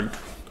cool card.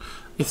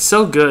 It's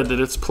so good that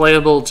it's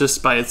playable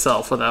just by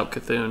itself without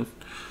Cthulhu.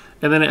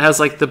 And then it has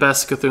like the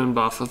best Cthulhu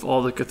buff of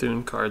all the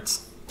Cthulhu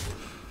cards.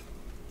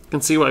 You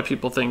can see why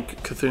people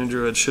think Cthulhu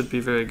Druid should be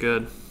very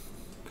good.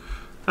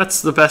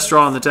 That's the best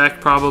draw in the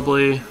deck,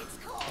 probably.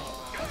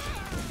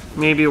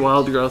 Maybe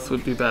Wild Growth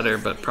would be better,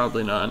 but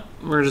probably not.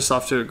 We're just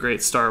off to a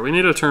great start. We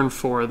need a turn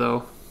 4,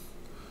 though.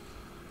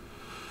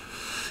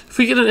 If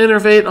we get an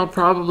Innervate, I'll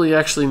probably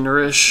actually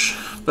Nourish,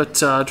 but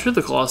Druid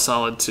the Claw is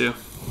solid, too.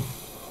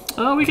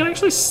 We can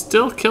actually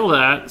still kill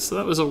that, so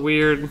that was a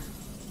weird...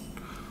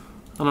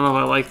 I don't know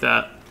if I like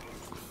that.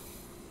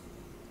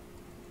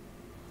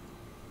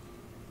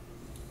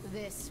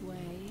 This way.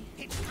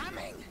 It's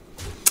coming.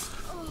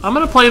 I'm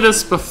gonna play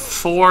this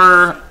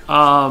before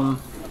Cabal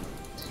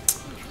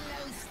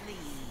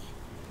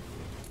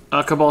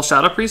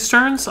Shadow Priest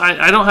turns.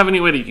 I don't have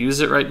any way to use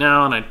it right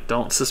now, and I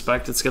don't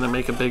suspect it's gonna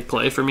make a big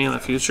play for me in the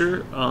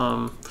future.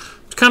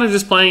 Kind of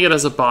just playing it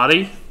as a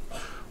body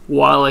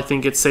while I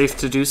think it's safe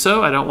to do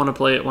so. I don't want to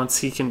play it once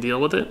he can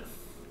deal with it.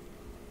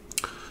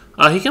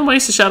 He can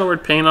waste a Shadow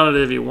Word Pain on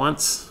it if he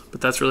wants, but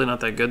that's really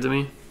not that good to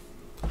me.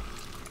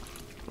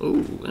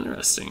 Ooh,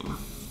 interesting.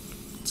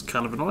 It's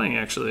kind of annoying,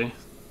 actually.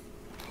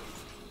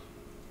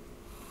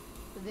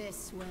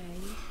 This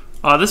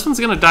way. This one's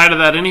going to die to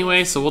that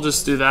anyway, so we'll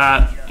just do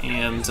that.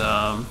 And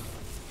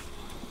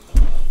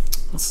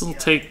this will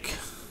take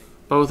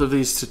both of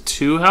these to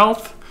 2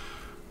 health,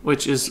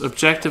 which is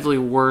objectively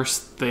worse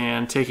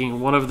than taking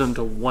one of them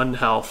to 1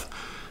 health,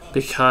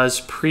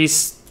 because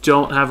priests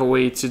don't have a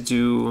way to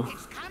do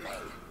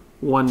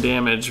 1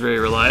 damage very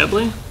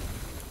reliably.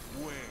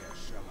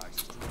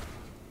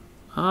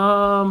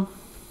 I'll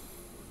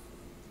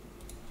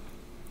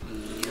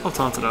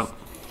taunt it up.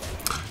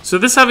 So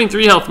this having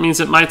 3 health means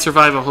it might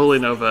survive a Holy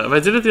Nova. If I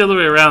did it the other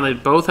way around,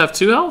 they'd both have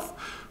 2 health,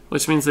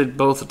 which means they'd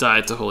both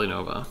die to Holy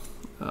Nova.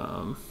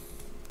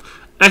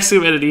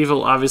 Excavated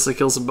Evil obviously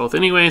kills them both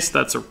anyway, so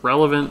that's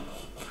irrelevant.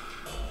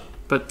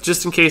 But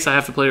just in case I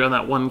have to play around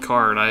that 1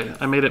 card,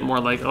 I made it more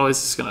like, oh, he's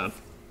just gonna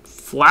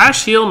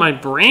flash heal my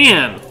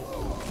brand.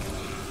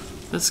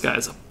 This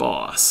guy's a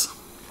boss.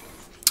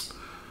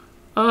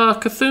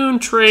 Cthulhu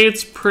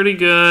trade's pretty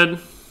good.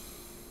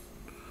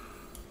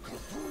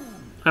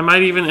 I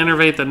might even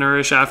Innervate the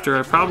Nourish after.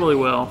 I probably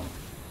will.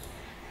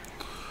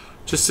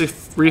 Just to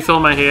refill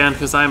my hand,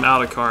 because I'm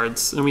out of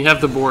cards. And we have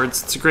the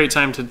boards. It's a great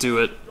time to do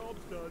it.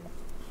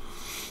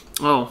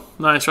 Oh,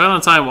 nice. Right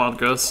on time, Wild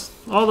Growth.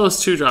 All those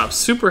 2-drops.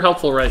 Super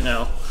helpful right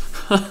now.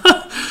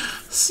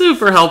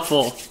 Super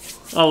helpful.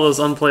 All those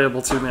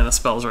unplayable 2-mana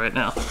spells right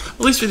now. At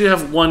least we do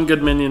have 1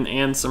 good minion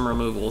and some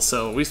removal,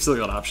 so we've still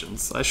got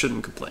options. I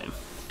shouldn't complain.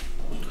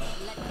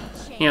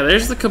 Yeah,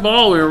 there's the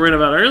Cabal we were worried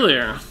about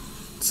earlier.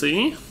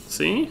 See?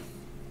 See?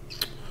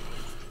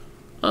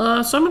 So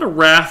I'm going to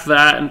Wrath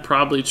that and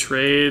probably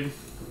trade.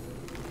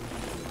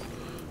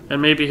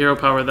 And maybe Hero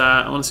Power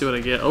that. I want to see what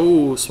I get.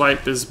 Oh,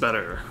 Swipe is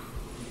better.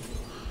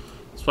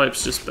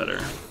 Swipe's just better.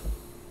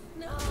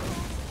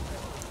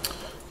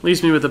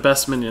 Leaves me with the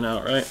best minion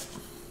out, right?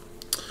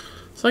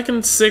 So I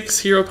can 6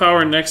 Hero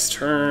Power next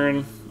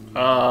turn.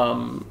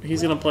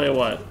 He's going to play a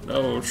what?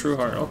 Oh, True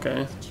Heart.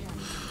 Okay.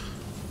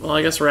 Well,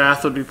 I guess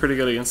Wrath would be pretty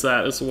good against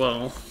that as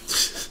well.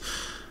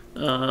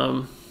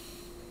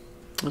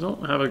 I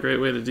don't have a great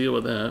way to deal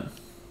with that.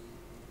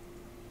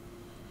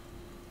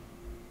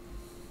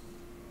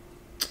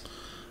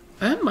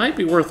 That might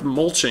be worth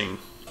mulching.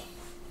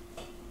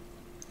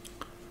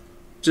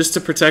 Just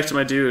to protect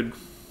my dude.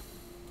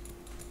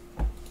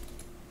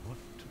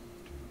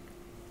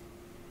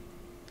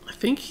 I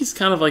think he's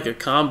kind of like a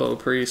combo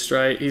priest,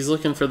 right? He's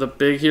looking for the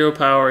big hero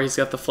power. He's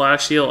got the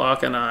Flash Heal,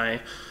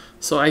 Akanai.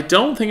 So I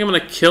don't think I'm going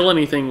to kill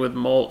anything with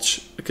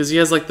mulch, because he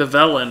has like the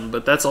Velen,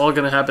 but that's all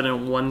going to happen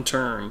in 1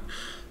 turn.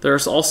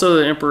 There's also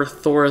the Emperor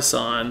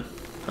Thaurissan.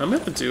 I'm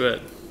going to do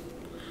it.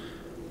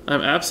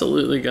 I'm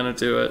absolutely going to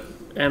do it.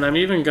 And I'm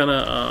even going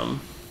to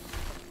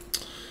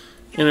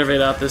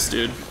Innervate out this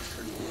dude.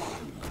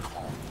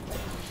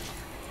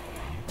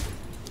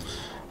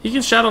 He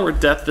can Shadow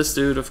Word Death this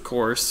dude, of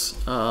course.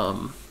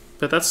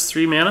 But that's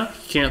 3 mana.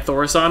 He can't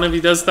Thaurissan if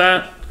he does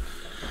that.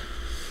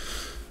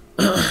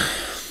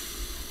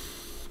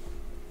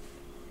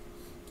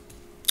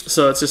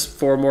 So it's just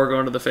 4 more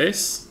going to the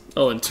face.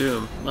 Oh, and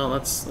Tomb. Well,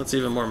 that's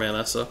even more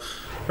mana. So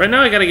right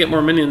now I got to get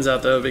more minions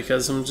out though,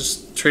 because I'm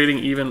just trading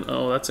even.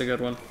 Oh, that's a good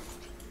one.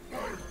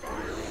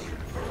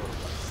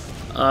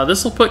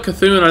 This will put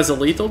Cthulhu as a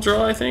lethal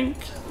draw, I think.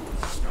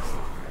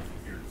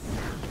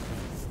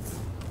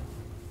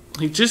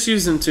 He just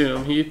used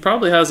Entomb. He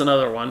probably has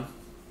another one.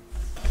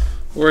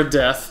 Or a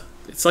Death.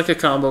 It's like a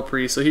combo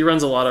priest, so he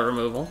runs a lot of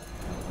removal.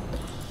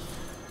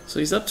 So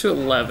he's up to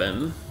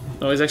 11.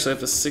 No, he's actually up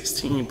to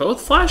 16.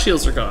 Both Flash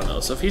Heals are gone, though.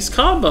 So if he's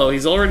combo,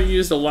 he's already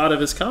used a lot of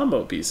his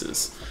combo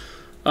pieces.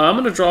 I'm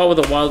going to draw with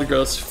a Wild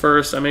Growth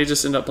first. I may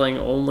just end up playing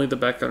only the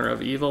Beckoner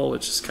of Evil,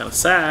 which is kind of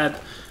sad.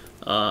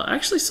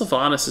 Actually,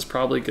 Sylvanas is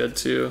probably good,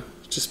 too.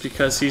 Just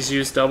because he's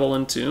used double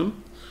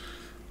Entomb.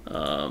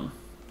 And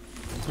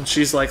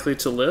she's likely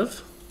to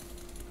live.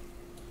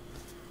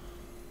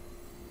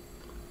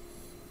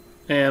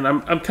 And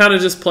I'm kind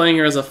of just playing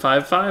her as a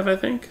 5/5, I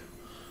think.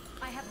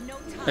 I have no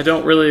time. I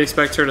don't really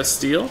expect her to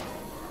steal.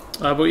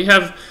 But we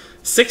have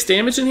 6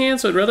 damage in hand,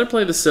 so I'd rather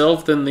play the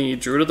Sylve than the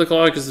Druid of the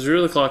Claw, because the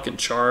Druid of the Claw can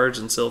charge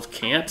and Sylve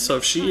can't. So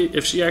if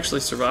she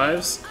actually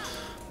survives,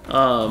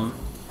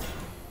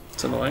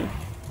 it's annoying.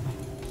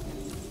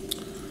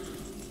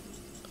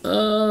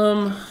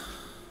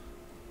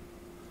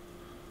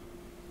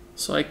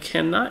 So I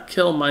cannot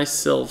kill my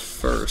Sylve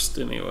first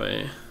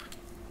anyway.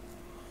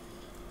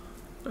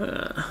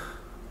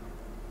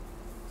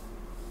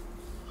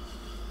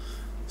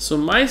 So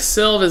my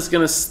Sylve is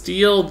going to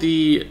steal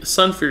the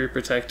Sun Fury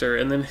Protector,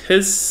 and then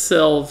his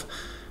Sylve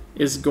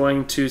is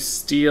going to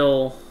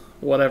steal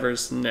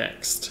whatever's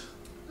next.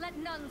 Let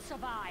none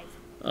survive.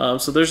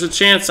 So there's a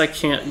chance I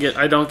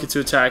don't get to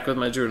attack with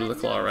my Druid of the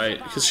Claw,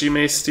 right? Because she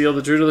may steal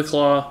the Druid of the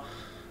Claw,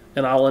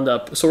 and I'll end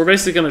up... So we're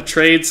basically going to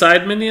trade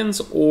side minions,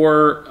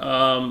 or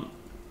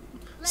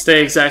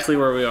stay exactly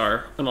where we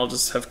are, and I'll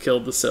just have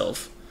killed the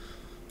Sylve.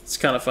 It's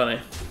kind of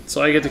funny.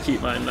 So I get to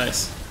keep mine,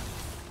 nice.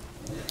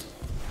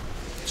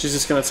 She's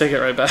just going to take it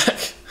right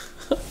back.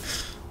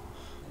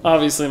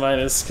 Obviously mine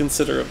is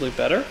considerably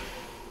better.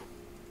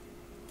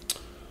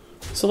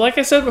 So like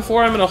I said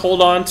before, I'm going to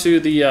hold on to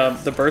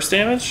the burst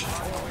damage.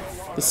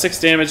 The 6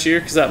 damage here,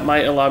 because that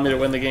might allow me to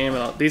win the game.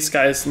 And these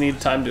guys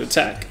need time to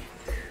attack.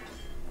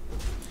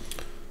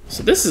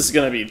 So this is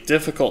going to be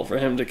difficult for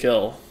him to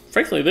kill.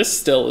 Frankly, this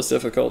still is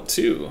difficult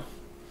too.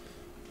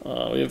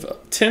 We have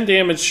 10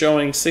 damage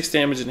showing, 6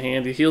 damage in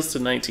hand. He heals to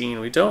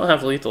 19. We don't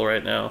have lethal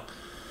right now.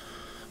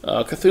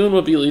 Cthulhu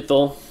would be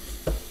lethal,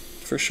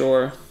 for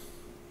sure.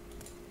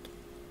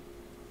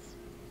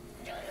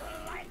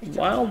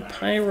 Wild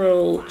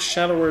Pyro,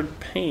 Shadow Word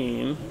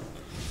Pain,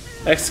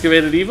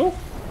 Excavated Evil,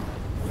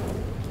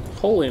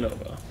 Holy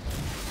Nova.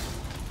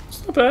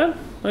 It's not bad.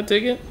 I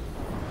dig it.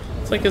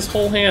 It's like his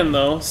whole hand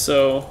though,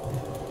 so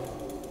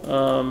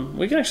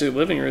we can actually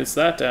Living Roots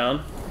that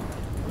down.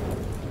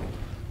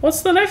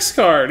 What's the next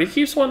card? He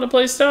keeps wanting to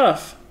play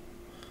stuff.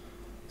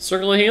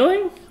 Circle of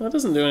Healing? That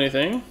doesn't do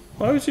anything.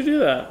 Why would you do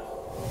that?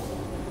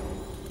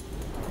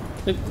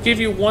 It gave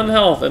you 1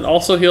 health and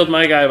also healed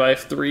my guy by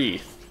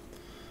 3.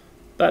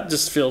 That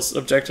just feels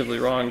objectively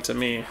wrong to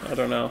me. I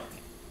don't know.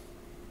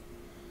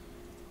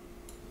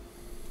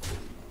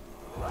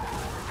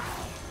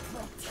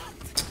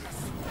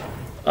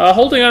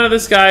 Holding on to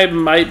this guy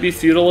might be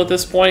futile at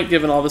this point,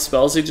 given all the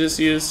spells he just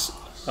used.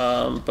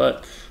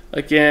 But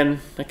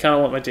again, I kind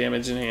of want my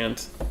damage in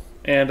hand.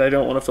 And I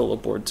don't want to fill the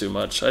board too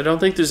much. I don't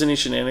think there's any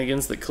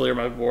shenanigans that clear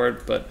my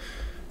board, but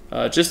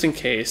just in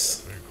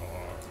case.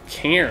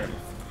 Cairn.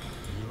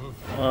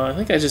 I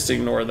think I just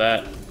ignore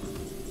that.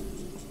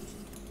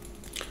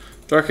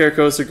 Dark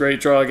Echo is a great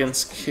draw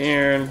against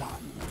Cairn.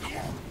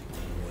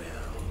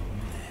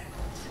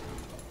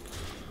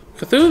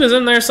 Cthulhu is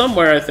in there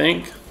somewhere, I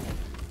think.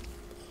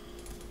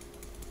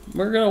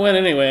 We're going to win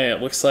anyway,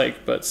 it looks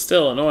like, but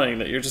still annoying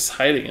that you're just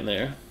hiding in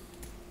there.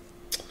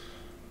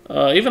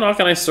 Even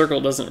Auchenai Circle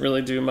doesn't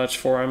really do much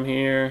for him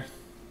here.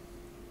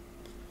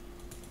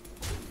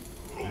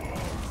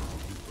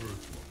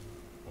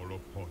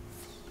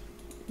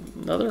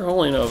 Another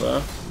Holy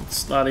Nova.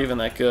 It's not even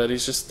that good.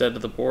 He's just dead to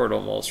the board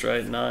almost,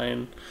 right?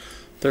 9,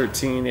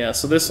 13. Yeah,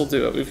 so this will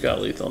do it. We've got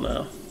lethal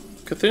now.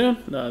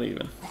 Cthulhu? Not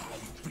even.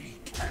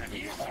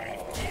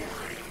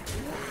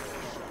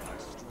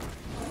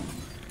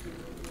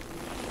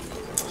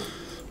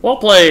 Well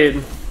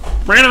played.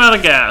 Ran him out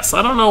of gas.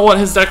 I don't know what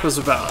his deck was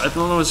about. I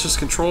don't know if it's just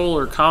control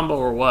or combo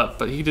or what,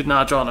 but he did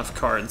not draw enough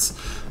cards.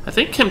 I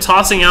think him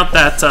tossing out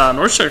that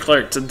Northshire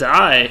Cleric to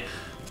die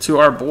to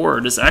our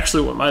board is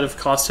actually what might have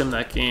cost him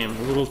that game.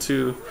 A little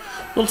too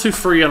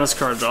free on his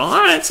card draw.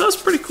 Alright, so that's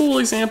a pretty cool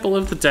example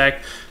of the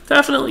deck.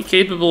 Definitely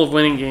capable of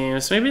winning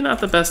games. Maybe not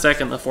the best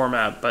deck in the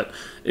format, but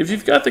if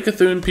you've got the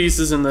Cthulhu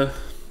pieces and the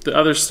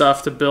other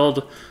stuff to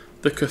build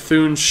the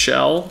Cthulhu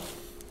shell,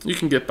 you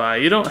can get by.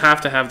 You don't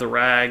have to have the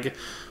Rag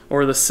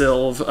or the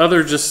Sylve.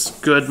 Other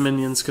just good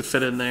minions could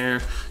fit in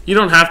there. You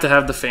don't have to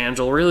have the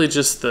Fangel. Really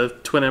just the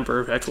Twin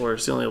Emperor Heckler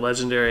is the only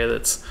legendary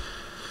that's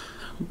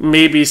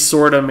maybe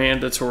sort of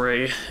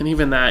mandatory, and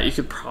even that you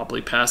could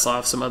probably pass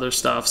off some other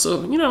stuff.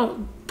 So, you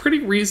know, pretty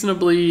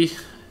reasonably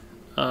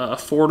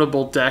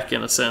affordable deck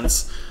in a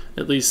sense,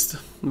 at least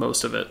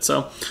most of it.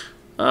 So,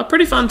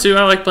 pretty fun too.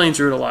 I like playing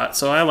Druid a lot,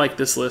 so I like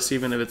this list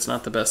even if it's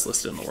not the best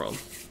list in the world.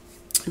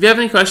 If you have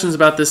any questions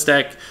about this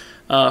deck,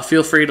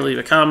 feel free to leave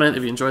a comment.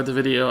 If you enjoyed the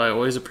video, I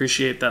always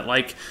appreciate that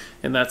like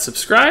and that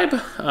subscribe.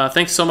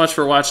 Thanks so much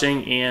for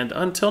watching, and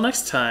until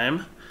next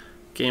time,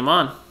 game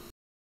on.